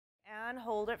And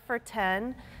hold it for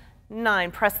 10,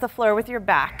 9. Press the floor with your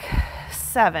back.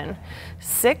 7,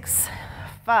 6,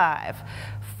 5,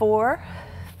 4,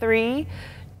 3,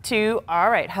 2. All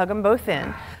right, hug them both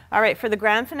in. All right, for the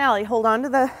grand finale, hold on to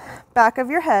the back of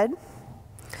your head.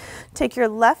 Take your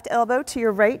left elbow to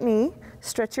your right knee.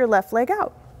 Stretch your left leg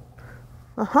out.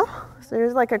 So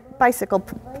there's like a bicycle.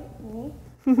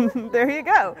 There you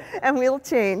go. And we'll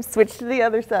change. Switch to the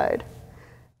other side.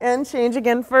 And change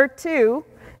again for 2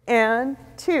 and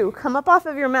 2. Come up off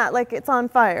of your mat like it's on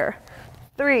fire.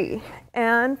 3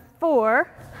 and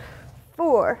 4,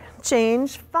 4.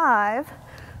 Change 5,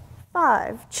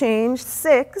 5. Change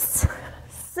 6,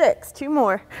 6. 2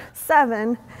 more.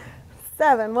 7,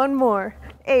 7. 1 more.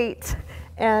 8.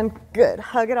 And good.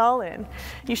 Hug it all in.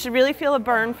 You should really feel a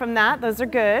burn from that. Those are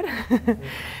good. And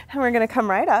we're going to come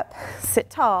right up. Sit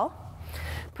tall.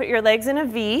 Put your legs in a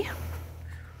V.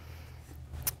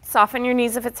 Soften your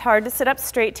knees if it's hard to sit up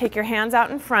straight. Take your hands out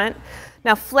in front.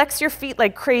 Now flex your feet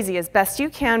like crazy as best you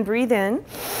can. Breathe in.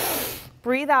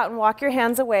 Breathe out and walk your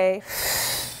hands away.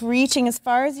 Reaching as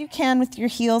far as you can with your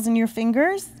heels and your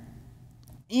fingers.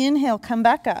 Inhale, come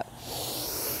back up.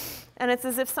 And it's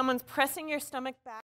as if someone's pressing your stomach back.